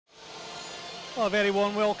Well, a very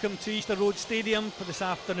warm welcome to Easter Road Stadium for this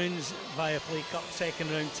afternoon's Viaplay Cup second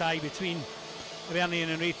round tie between Hibernian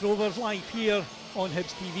and Raith Rovers, live here on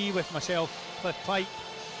Hibs TV with myself, Cliff Pike,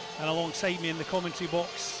 and alongside me in the commentary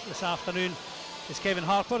box this afternoon is Kevin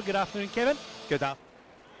Harper. Good afternoon, Kevin. Good afternoon.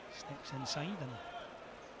 Steps inside and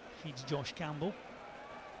feeds Josh Campbell.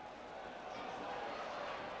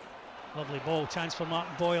 Lovely ball, chance for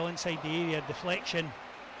Martin Boyle inside the area, deflection.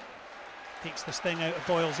 Takes the sting out of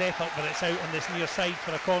Boyle's effort, but it's out on this near side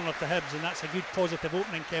for a corner to Hibs, and that's a good positive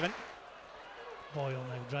opening, Kevin. Boyle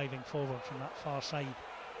now driving forward from that far side.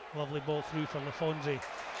 Lovely ball through for Lafondre.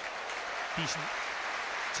 Decent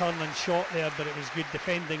turn and shot there, but it was good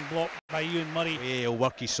defending, blocked by Ewan Murray. Yeah, he'll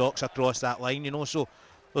work his socks across that line, you know, so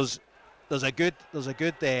there's a good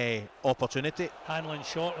opportunity. Hanlon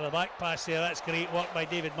short of the back pass there, that's great work by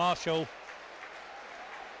David Marshall.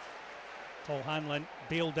 Paul Hanlon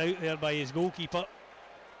bailed out there by his goalkeeper.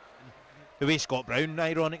 The way Scott Brown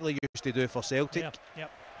ironically used to do for Celtic.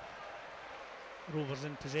 Yep. Rovers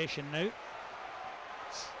in possession now.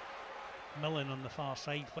 Millen on the far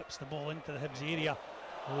side whips the ball into the Hibs area.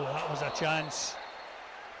 Oh, that was a chance.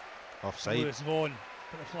 Offside. Lewis Vaughan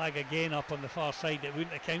put the flag again up on the far side. It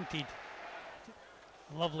wouldn't have counted.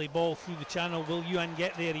 Lovely ball through the channel. Will Ewan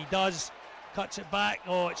get there? He does. Cuts it back.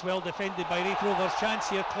 Oh, it's well defended by Raith Rovers. Chance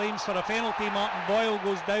here, claims for a penalty. Martin Boyle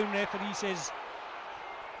goes down. Referee says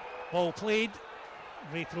ball played.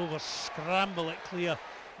 Raith Rovers scramble it clear.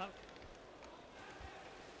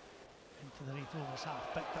 Into the Raith Rovers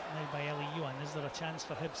half. Picked up now by Ellie Ewan. Is there a chance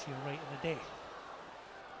for Hibs here right at the death?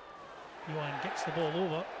 Ewan gets the ball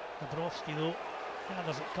over. Dabrowski though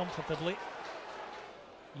gathers it comfortably.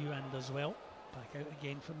 Ewan does well. Back out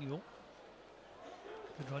again for Newell.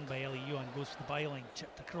 Good run by Ellie Ewan, goes to the byline,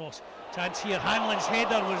 chipped across. Chance here, Hanlon's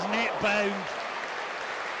header was net bound.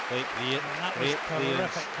 That was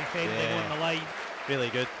terrific defending on the line.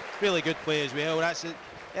 Really good play as well. That's it.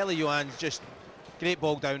 Ellie Ewan's just great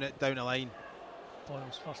ball down the line.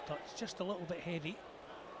 Boyle's first touch, just a little bit heavy.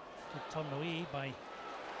 Good turn away by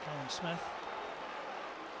Callum Smith.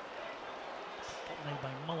 Picked up now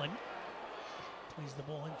by Mullen. Plays the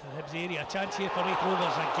ball into the Hibs area. Chance here for Raith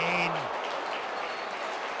Rovers again.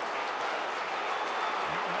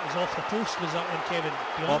 That was off the post, was that one, Kevin?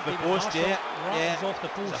 Off the post, yeah. It was off the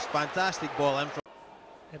post. It's a fantastic ball in from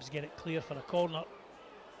Hibs get it clear for a corner.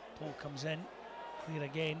 Paul comes in, clear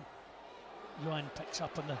again. Ewan picks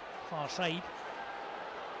up on the far side.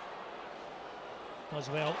 Does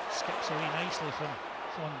well, skips away nicely from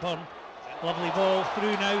Sean Byrne. Lovely ball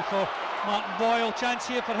through now for Martin Boyle. Chance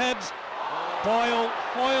here for Hibs. Boyle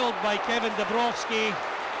foiled by Kevin Dabrowski.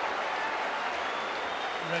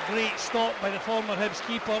 A great stop by the former Hibs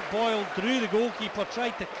keeper. Boyle drew the goalkeeper,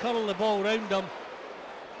 tried to curl the ball round him,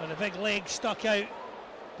 but the big leg stuck out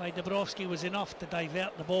by Dabrowski was enough to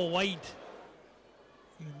divert the ball wide.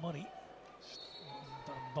 Ewan Murray, a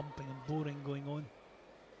bit of bumping and boring going on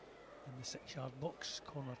in the 6-yard box.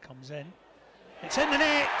 Corner comes in. It's in the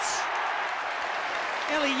net.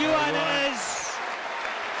 Ellie Ewan it is.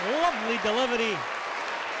 Lovely delivery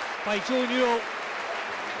by Joe Newell.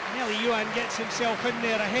 Ellie Ewan gets himself in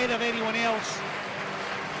there ahead of anyone else.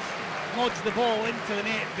 Nods the ball into the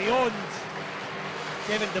net beyond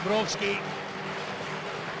Kevin Dabrowski.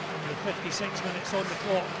 With 56 minutes on the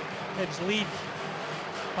clock, Hibs lead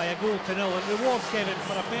by a goal to nil, and reward Kevin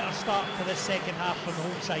for a better start to this second half from the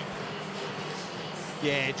home side.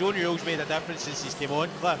 Yeah, Joe Newell's made a difference since he's came on,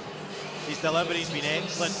 Cliff. His delivery's been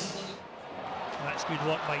excellent. That's good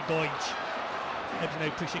work by Dodge. Hibs now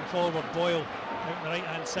pushing forward. Boyle out on the right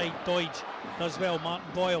hand side. Dodge does well. Martin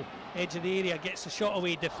Boyle, edge of the area, gets the shot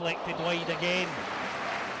away, deflected wide again.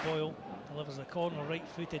 Boyle delivers the corner, right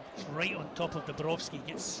footed. It's right on top of Dabrowski,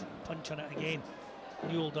 gets punch on it again.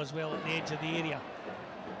 Newell does well at the edge of the area.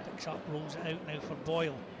 Picks up, rolls it out now for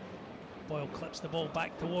Boyle. Boyle clips the ball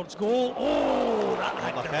back towards goal. Oh, that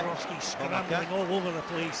had Dabrowski scrambling all over the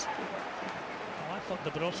place. I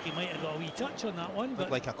thought Dabrowski might have got a wee touch on that one, but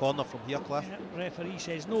looked like a corner from here, Cliff. Yeah, referee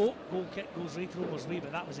says no. Goal kick goes Raith Rovers' way,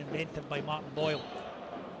 but that was invented by Martin Boyle.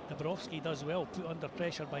 Dabrowski does well, put under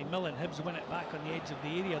pressure by Millen. Hibs win it back on the edge of the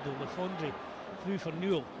area though. Lafondre through for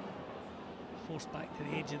Newell. Forced back to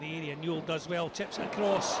the edge of the area. Newell does well, chips it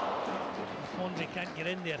across. Lafondre can't get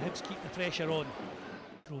in there. Hibs keep the pressure on.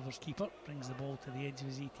 Rovers keeper brings the ball to the edge of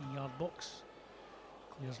his 18-yard box.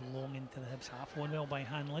 Clears long into the Hibs half. Won well by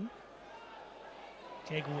Hanlon.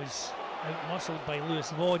 Jego is out-muscled by Lewis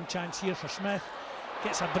Vaughan. Chance here for Smith.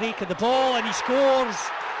 Gets a break of the ball and he scores.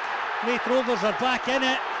 Raith Rovers are back in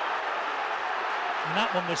it. And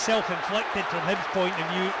that one was self-inflicted from Hibs' point of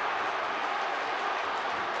view.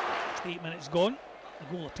 8 minutes gone.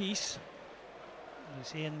 A goal apiece. We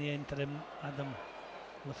say in the interim, Adam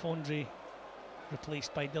Lafondre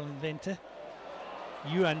replaced by Dylan Vente.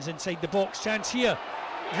 Ewan's inside the box, chance here.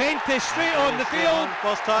 Vente straight on the field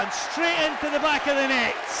and straight into the back of the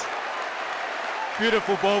net.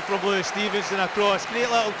 Beautiful ball from Lewis Stevenson across. Great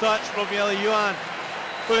little touch from Ewan.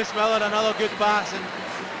 Lewis Miller, another good pass, and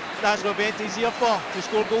that's what Vente's here for, to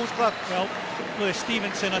score goals, Cliff. Well, Lewis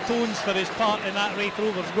Stevenson atones for his part in that Raith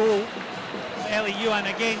Rovers goal. Ewan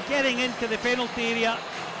again getting into the penalty area,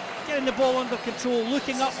 getting the ball under control,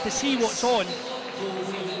 looking up to see what's on.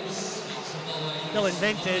 Dylan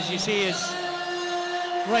Vente, as you say, is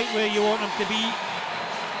right where you want him to be.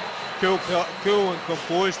 Cool and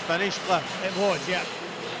composed finish, Cliff. It was, yeah.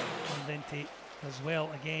 And Vente does well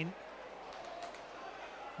again.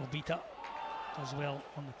 Obita does well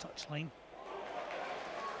on the touchline.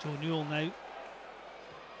 Joe Newell now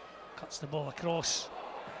cuts the ball across.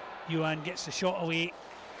 Ewan gets the shot away.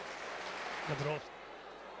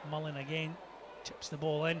 Mullen again chips the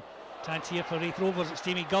ball in. Chance here for Raith Rovers. It's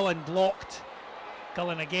Jamie Gullen blocked.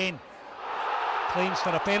 Gullen again claims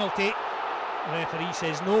for a penalty. The referee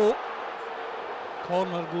says no.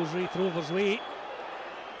 Corner goes Raith Rovers' way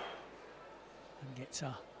and gets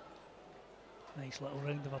a nice little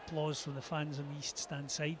round of applause from the fans on the east stand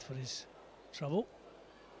side for his trouble.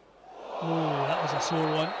 Oh, that was a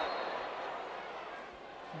sore one.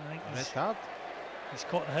 I think red card. He's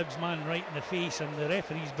caught the Hibs man right in the face, and the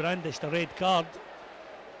referee's brandished a red card.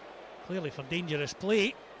 Clearly for dangerous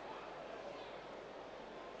play.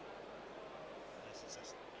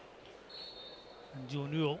 And Joe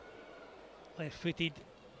Newell, left-footed.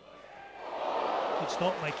 Good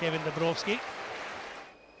stop by Kevin Dabrowski.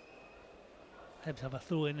 Hibs have a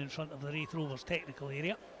throw-in in front of the Raith Rovers technical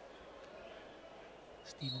area.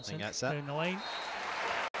 Stevenson down the line.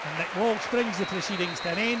 And Nick Walsh brings the proceedings to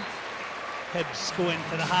an end. Hibs go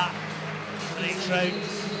into the hat the next round,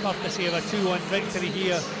 courtesy of a 2-1 victory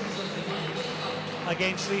here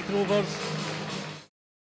against Raith Rovers.